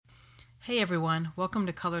Hey everyone, welcome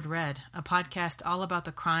to Colored Red, a podcast all about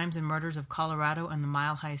the crimes and murders of Colorado and the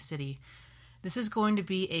Mile High City. This is going to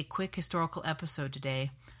be a quick historical episode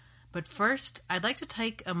today, but first, I'd like to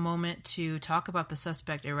take a moment to talk about the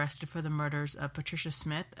suspect arrested for the murders of Patricia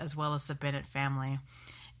Smith as well as the Bennett family.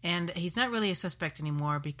 And he's not really a suspect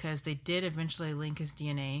anymore because they did eventually link his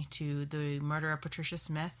DNA to the murder of Patricia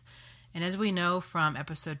Smith. And as we know from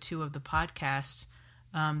episode 2 of the podcast,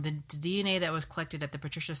 the DNA that was collected at the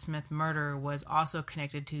Patricia Smith murder was also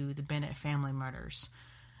connected to the Bennett family murders.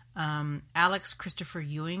 Alex Christopher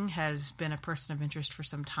Ewing has been a person of interest for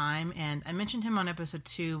some time, and I mentioned him on episode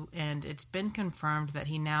 2, and it's been confirmed that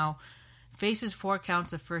he now faces 4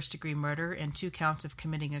 counts of first-degree murder and 2 counts of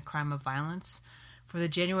committing a crime of violence for the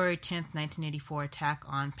January 10th, 1984 attack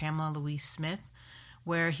on Pamela Louise Smith,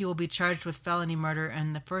 where he will be charged with felony murder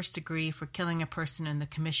in the first degree for killing a person in the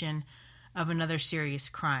commission of another serious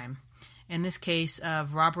crime, in this case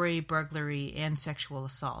of robbery, burglary, and sexual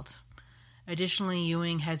assault. Additionally,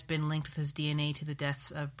 Ewing has been linked with his DNA to the deaths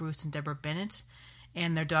of Bruce and Deborah Bennett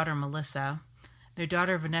and their daughter Melissa. Their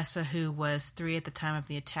daughter Vanessa, who was 3 at the time of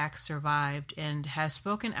the attack, survived and has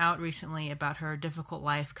spoken out recently about her difficult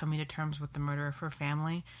life coming to terms with the murder of her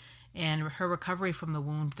family and her recovery from the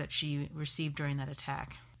wound that she received during that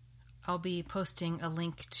attack. I'll be posting a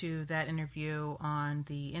link to that interview on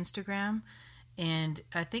the Instagram, and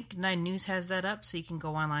I think 9 News has that up, so you can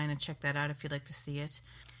go online and check that out if you'd like to see it.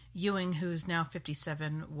 Ewing, who's now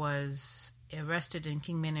 57, was arrested in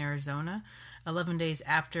Kingman, Arizona, 11 days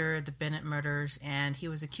after the Bennett murders, and he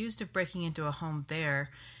was accused of breaking into a home there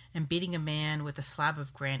and beating a man with a slab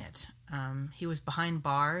of granite. He was behind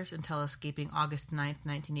bars until escaping August 9th,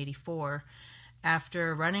 1984,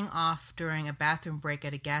 after running off during a bathroom break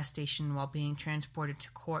at a gas station while being transported to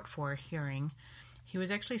court for a hearing. He was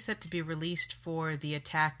actually set to be released for the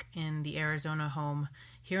attack in the Arizona home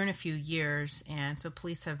here in a few years, and so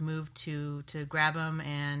police have moved to grab him,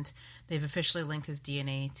 and they've officially linked his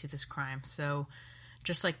DNA to this crime. So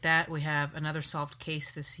just like that, we have another solved case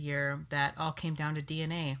this year that all came down to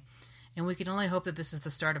DNA, and we can only hope that this is the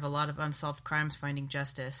start of a lot of unsolved crimes finding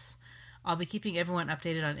justice. I'll be keeping everyone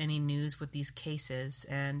updated on any news with these cases,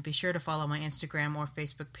 and be sure to follow my Instagram or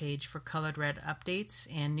Facebook page for Colored Red updates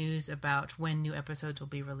and news about when new episodes will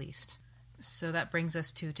be released. So that brings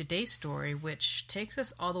us to today's story, which takes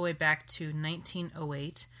us all the way back to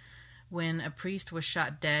 1908, when a priest was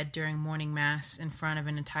shot dead during morning mass in front of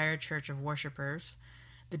an entire church of worshipers.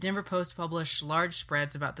 The Denver Post published large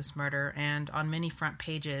spreads about this murder, and on many front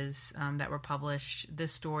pages that were published,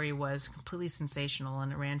 this story was completely sensational,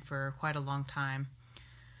 and it ran for quite a long time.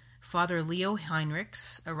 Father Leo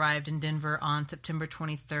Heinrichs arrived in Denver on September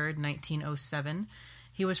 23, 1907.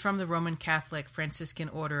 He was from the Roman Catholic Franciscan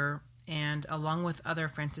Order, and along with other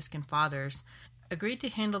Franciscan fathers, agreed to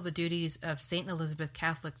handle the duties of St. Elizabeth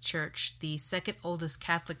Catholic Church, the second oldest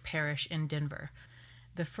Catholic parish in Denver.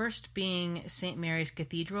 The first being St. Mary's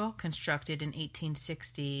Cathedral, constructed in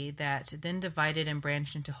 1860, that then divided and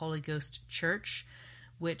branched into Holy Ghost Church,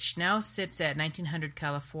 which now sits at 1900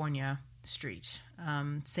 California Street.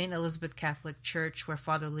 St. Elizabeth Catholic Church, where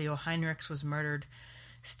Father Leo Heinrichs was murdered,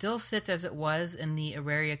 still sits as it was in the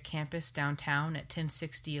Auraria campus downtown at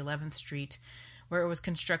 1060 11th Street, where it was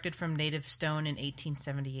constructed from native stone in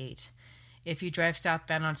 1878. If you drive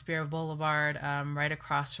southbound on Spear Boulevard, right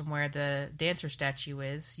across from where the dancer statue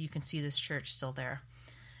is, you can see this church still there.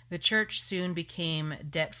 The church soon became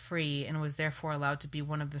debt-free and was therefore allowed to be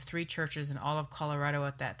one of the 3 churches in all of Colorado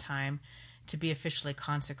at that time to be officially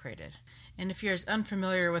consecrated. And if you're as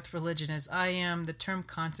unfamiliar with religion as I am, the term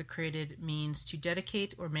consecrated means to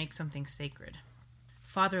dedicate or make something sacred.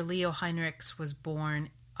 Father Leo Heinrichs was born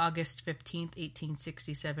August 15,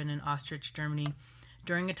 1867 in Ostrich, Germany,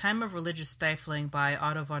 during a time of religious stifling by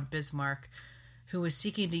Otto von Bismarck, who was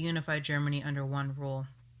seeking to unify Germany under one rule.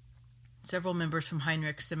 Several members from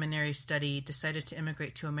Heinrichs Seminary study decided to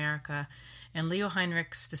immigrate to America, and Leo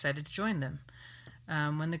Heinrichs decided to join them.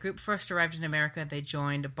 When the group first arrived in America, they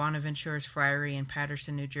joined Bonaventure's Friary in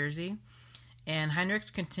Paterson, New Jersey, and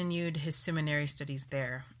Heinrichs continued his seminary studies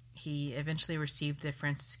there. He eventually received the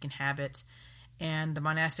Franciscan habit and the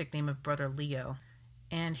monastic name of Brother Leo,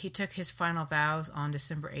 and he took his final vows on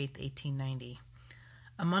December 8, 1890.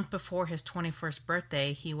 A month before his 21st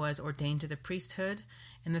birthday, he was ordained to the priesthood,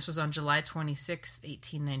 and this was on July 26,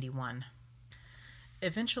 1891.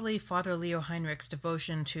 Eventually, Father Leo Heinrichs'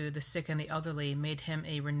 devotion to the sick and the elderly made him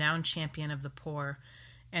a renowned champion of the poor,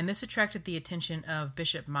 and this attracted the attention of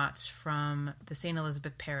Bishop Motz from the St.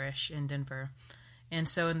 Elizabeth Parish in Denver. And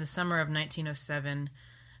so in the summer of 1907,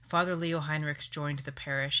 Father Leo Heinrichs joined the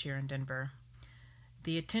parish here in Denver.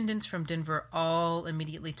 The attendants from Denver all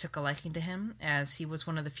immediately took a liking to him, as he was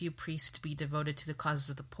one of the few priests to be devoted to the causes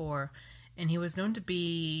of the poor, and he was known to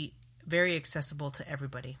be very accessible to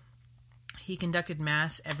everybody. He conducted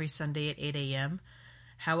Mass every Sunday at 8 a.m.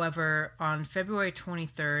 However, on February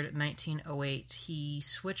 23rd, 1908, he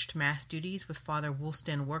switched Mass duties with Father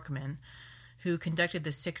Woolston Workman, who conducted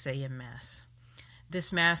the 6 a.m. Mass.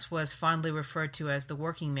 This Mass was fondly referred to as the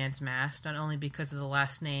Working Man's Mass, not only because of the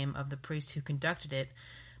last name of the priest who conducted it,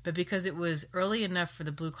 but because it was early enough for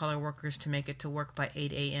the blue-collar workers to make it to work by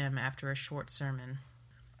 8 a.m. after a short sermon.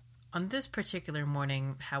 On this particular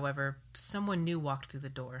morning, however, someone new walked through the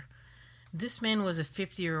door. This man was a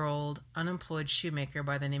 50-year-old unemployed shoemaker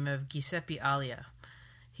by the name of Giuseppe Alia.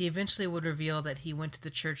 He eventually would reveal that he went to the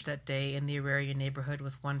church that day in the Aurelian neighborhood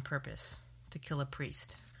with one purpose: to kill a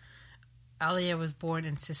priest. Alia was born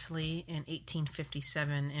in Sicily in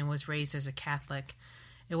 1857 and was raised as a Catholic.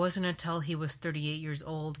 It wasn't until he was 38 years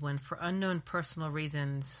old when, for unknown personal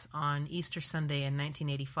reasons, on Easter Sunday in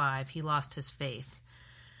 1985, he lost his faith.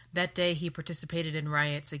 That day he participated in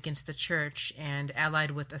riots against the church and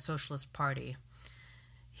allied with a socialist party.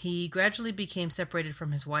 He gradually became separated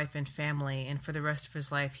from his wife and family, and for the rest of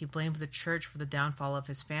his life he blamed the church for the downfall of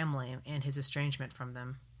his family and his estrangement from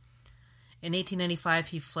them. In 1895,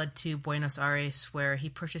 he fled to Buenos Aires, where he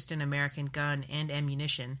purchased an American gun and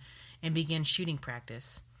ammunition and began shooting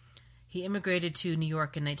practice. He immigrated to New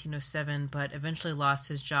York in 1907, but eventually lost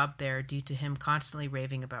his job there due to him constantly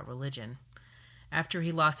raving about religion. After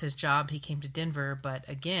he lost his job, he came to Denver, but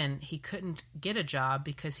again, he couldn't get a job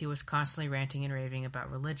because he was constantly ranting and raving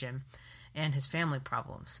about religion and his family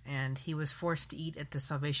problems, and he was forced to eat at the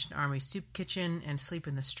Salvation Army soup kitchen and sleep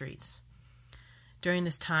in the streets. During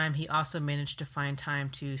this time, he also managed to find time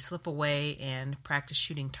to slip away and practice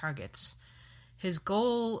shooting targets. His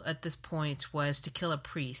goal at this point was to kill a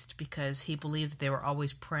priest because he believed they were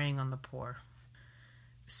always preying on the poor.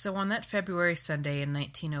 So on that February Sunday in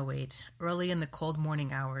 1908, early in the cold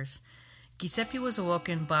morning hours, Giuseppe was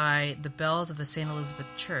awoken by the bells of the St. Elizabeth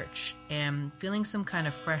Church, and feeling some kind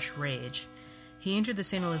of fresh rage, he entered the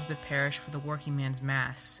St. Elizabeth Parish for the Working Man's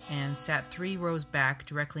Mass and sat 3 rows back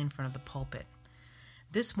directly in front of the pulpit.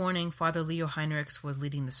 This morning, Father Leo Heinrichs was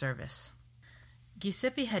leading the service.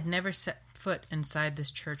 Giuseppe had never set foot inside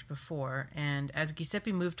this church before, and as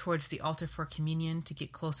Giuseppe moved towards the altar for communion to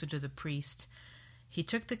get closer to the priest, he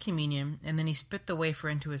took the communion, and then he spit the wafer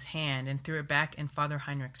into his hand and threw it back in Father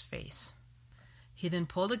Heinrichs' face. He then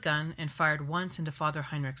pulled a gun and fired once into Father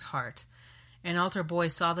Heinrichs' heart. An altar boy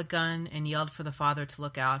saw the gun and yelled for the father to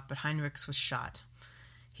look out, but Heinrichs was shot.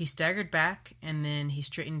 He staggered back, and then he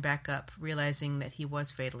straightened back up, realizing that he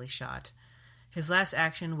was fatally shot. His last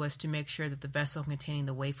action was to make sure that the vessel containing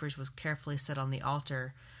the wafers was carefully set on the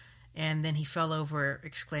altar, and then he fell over,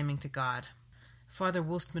 exclaiming to God. Father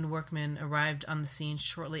Woolston Workman arrived on the scene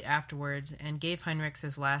shortly afterwards and gave Heinrichs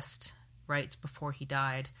his last rites before he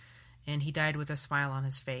died, and he died with a smile on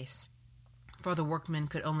his face. Father Workman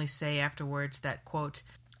could only say afterwards that, quote,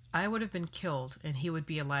 "I would have been killed, and he would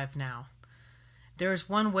be alive now. There is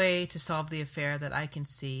one way to solve the affair that I can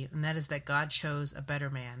see, and that is that God chose a better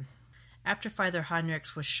man." After Father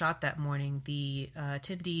Heinrichs was shot that morning, the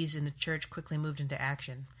attendees in the church quickly moved into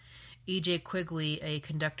action. E.J. Quigley, a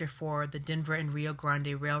conductor for the Denver and Rio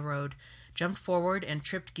Grande Railroad, jumped forward and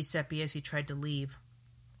tripped Giuseppe as he tried to leave.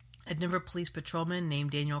 A Denver police patrolman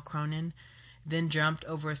named Daniel Cronin then jumped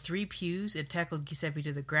over 3 pews and tackled Giuseppe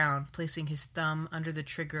to the ground, placing his thumb under the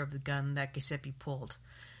trigger of the gun that Giuseppe pulled.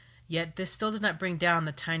 Yet this still did not bring down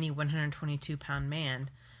the tiny 122-pound man.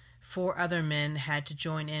 4 other men had to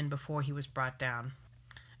join in before he was brought down.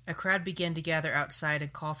 A crowd began to gather outside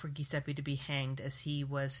and call for Giuseppe to be hanged as he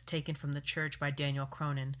was taken from the church by Daniel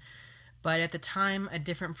Cronin. But at the time, a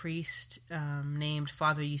different priest named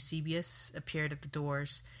Father Eusebius appeared at the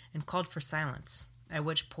doors and called for silence, at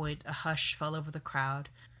which point a hush fell over the crowd,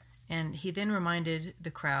 and he then reminded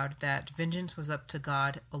the crowd that vengeance was up to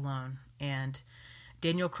God alone, and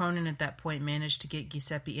Daniel Cronin at that point managed to get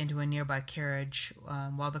Giuseppe into a nearby carriage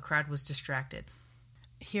while the crowd was distracted.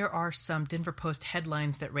 Here are some Denver Post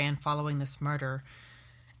headlines that ran following this murder.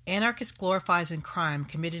 Anarchist glorifies in crime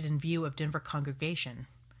committed in view of Denver congregation.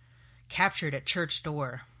 Captured at church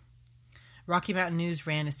door. Rocky Mountain News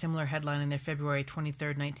ran a similar headline in their February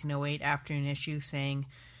 23, 1908 afternoon issue saying,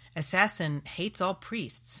 "Assassin hates all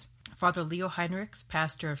priests. Father Leo Heinrichs,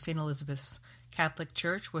 pastor of St. Elizabeth's Catholic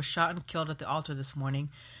Church, was shot and killed at the altar this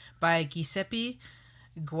morning by Giuseppe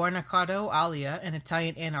Guarnacato Alia, an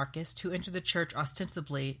Italian anarchist who entered the church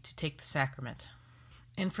ostensibly to take the sacrament."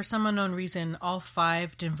 And for some unknown reason, all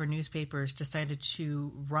 5 Denver newspapers decided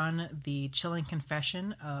to run the chilling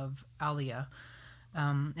confession of Alia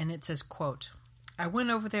And it says, quote, "I went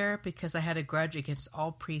over there because I had a grudge against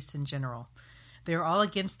all priests in general. They are all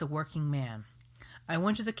against the working man. I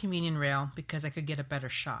went to the communion rail because I could get a better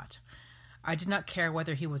shot. I did not care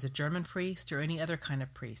whether he was a German priest or any other kind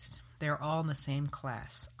of priest. They are all in the same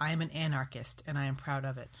class. I am an anarchist, and I am proud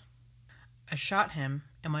of it. I shot him,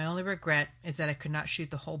 and my only regret is that I could not shoot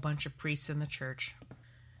the whole bunch of priests in the church."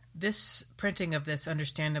 This printing of this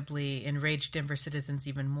understandably enraged Denver citizens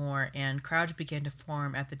even more, and crowds began to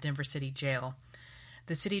form at the Denver City Jail.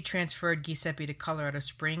 The city transferred Giuseppe to Colorado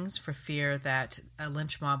Springs for fear that a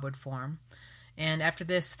lynch mob would form. And after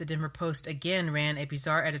this, the Denver Post again ran a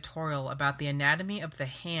bizarre editorial about the anatomy of the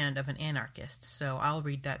hand of an anarchist, so I'll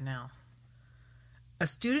read that now. "A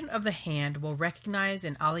student of the hand will recognize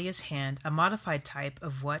in Alia's hand a modified type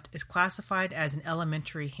of what is classified as an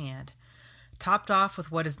elementary hand, topped off with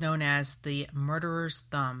what is known as the murderer's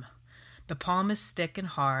thumb. The palm is thick and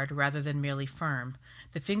hard rather than merely firm.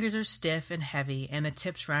 The fingers are stiff and heavy, and the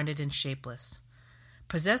tips rounded and shapeless.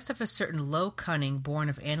 Possessed of a certain low cunning born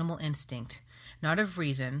of animal instinct, not of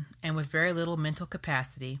reason, and with very little mental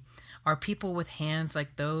capacity, are people with hands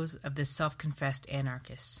like those of this self-confessed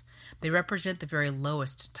anarchist. They represent the very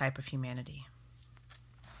lowest type of humanity."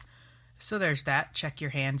 So there's that. Check your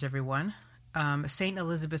hands, everyone. St.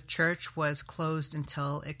 Elizabeth Church was closed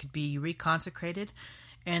until it could be reconsecrated,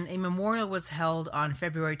 and a memorial was held on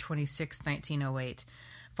February 26, 1908.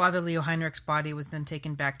 Father Leo Heinrich's body was then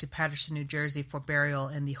taken back to Paterson, New Jersey for burial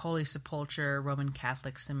in the Holy Sepulchre Roman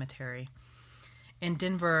Catholic Cemetery. In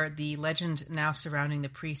Denver, the legend now surrounding the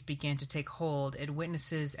priest began to take hold, and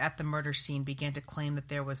witnesses at the murder scene began to claim that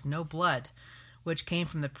there was no blood, which came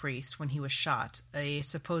from the priest when he was shot, a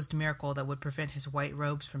supposed miracle that would prevent his white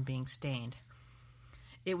robes from being stained.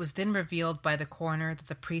 It was then revealed by the coroner that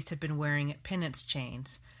the priest had been wearing penance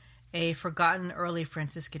chains, a forgotten early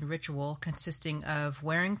Franciscan ritual consisting of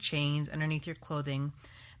wearing chains underneath your clothing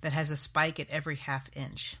that has a spike at every half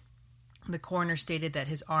inch. The coroner stated that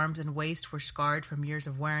his arms and waist were scarred from years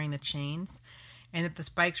of wearing the chains, and that the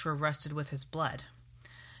spikes were rusted with his blood.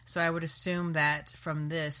 So I would assume that from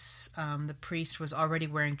this, the priest was already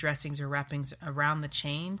wearing dressings or wrappings around the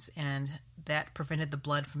chains, and that prevented the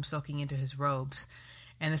blood from soaking into his robes.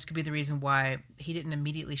 And this could be the reason why he didn't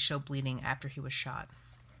immediately show bleeding after he was shot.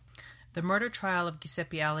 The murder trial of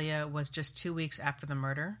Giuseppe Alia was just 2 weeks after the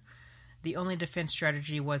murder. The only defense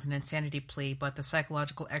strategy was an insanity plea, but the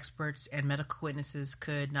psychological experts and medical witnesses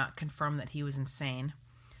could not confirm that he was insane.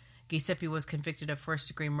 Giuseppe was convicted of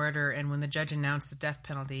first-degree murder, and when the judge announced the death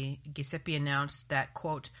penalty, Giuseppe announced that,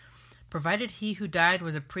 quote, "Provided he who died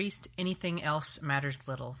was a priest, anything else matters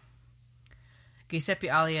little." Giuseppe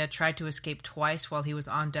Alia tried to escape twice while he was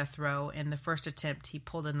on death row. In the first attempt, he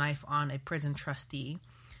pulled a knife on a prison trustee.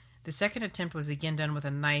 The second attempt was again done with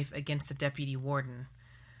a knife against the deputy warden.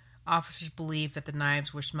 Officers believe that the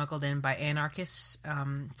knives were smuggled in by anarchists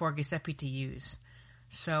for Giuseppe to use.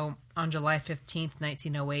 So, on July 15,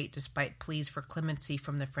 1908, despite pleas for clemency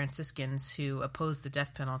from the Franciscans who opposed the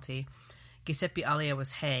death penalty, Giuseppe Alia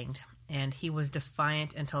was hanged, and he was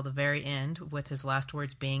defiant until the very end, with his last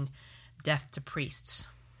words being, "Death to priests."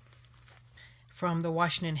 From the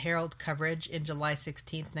Washington Herald coverage in July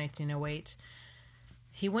 16, 1908,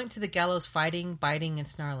 "He went to the gallows fighting, biting, and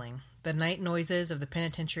snarling. The night noises of the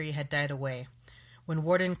penitentiary had died away. When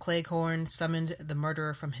Warden Cleghorn summoned the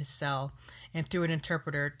murderer from his cell, and through an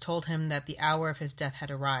interpreter told him that the hour of his death had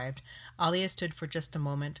arrived, Alia stood for just a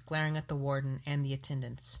moment, glaring at the warden and the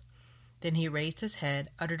attendants. Then he raised his head,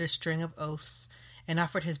 uttered a string of oaths, and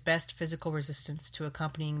offered his best physical resistance to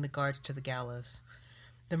accompanying the guards to the gallows.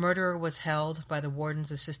 The murderer was held by the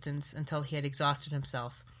warden's assistants until he had exhausted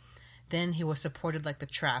himself. Then he was supported like the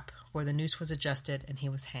trap, where the noose was adjusted, and he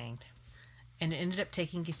was hanged. And it ended up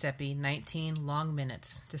taking Giuseppe 19 long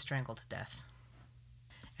minutes to strangle to death."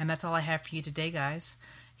 And that's all I have for you today, guys.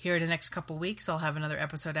 Here in the next couple weeks, I'll have another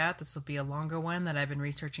episode out. This will be a longer one that I've been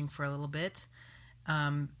researching for a little bit.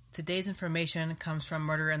 Today's information comes from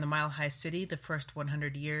Murder in the Mile High City, The First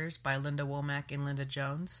 100 Years by Linda Womack and Linda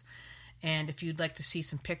Jones. And if you'd like to see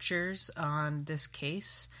some pictures on this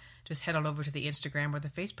case, just head on over to the Instagram or the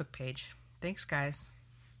Facebook page. Thanks, guys.